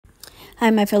Hi,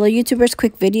 my fellow YouTubers.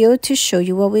 Quick video to show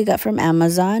you what we got from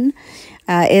Amazon.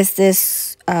 Is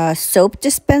this soap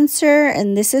dispenser,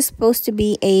 and this is supposed to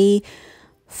be a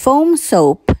foam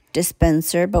soap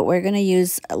dispenser, but we're going to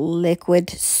use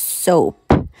liquid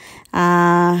soap.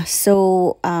 This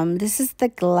is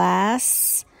the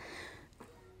glass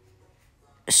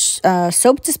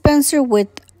soap dispenser with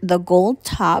the gold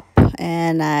top,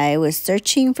 and I was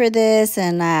searching for this,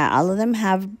 and all of them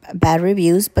have bad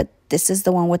reviews, but this is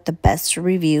the one with the best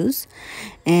reviews.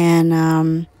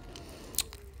 And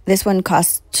this one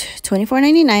cost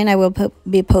 $24.99. I will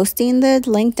be posting the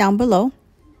link down below.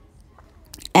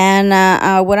 And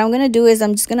what I'm going to do is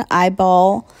I'm just going to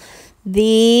eyeball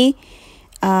the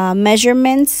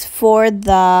measurements for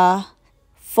the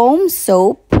foam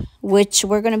soap, which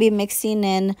we're going to be mixing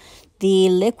in the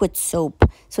liquid soap.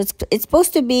 So it's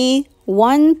supposed to be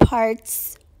 1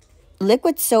 part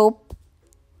liquid soap,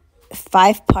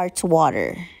 5 parts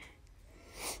water,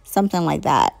 something like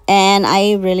that. And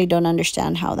I really don't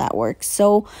understand how that works,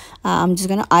 so I'm just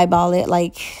gonna eyeball it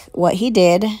like what he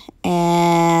did,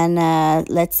 and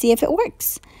let's see if it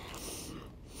works.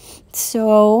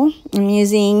 So I'm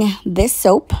using this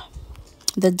soap,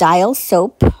 the Dial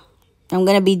soap. I'm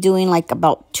gonna be doing like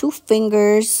about 2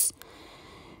 fingers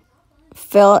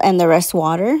fill and the rest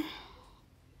water,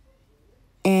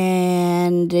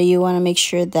 and you want to make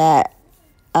sure that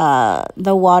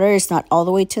the water is not all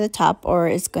the way to the top, or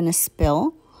it's going to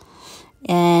spill.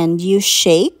 And you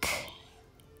shake,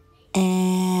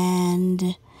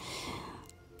 and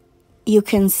you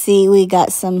can see we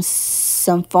got some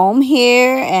foam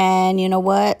here, and you know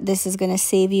what? This is going to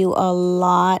save you a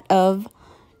lot of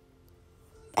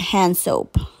hand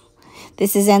soap.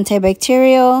 This is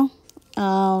antibacterial,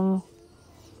 and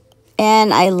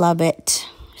I love it.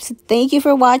 So thank you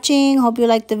for watching. Hope you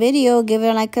liked the video. Give it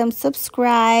a like and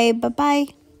subscribe. Bye-bye.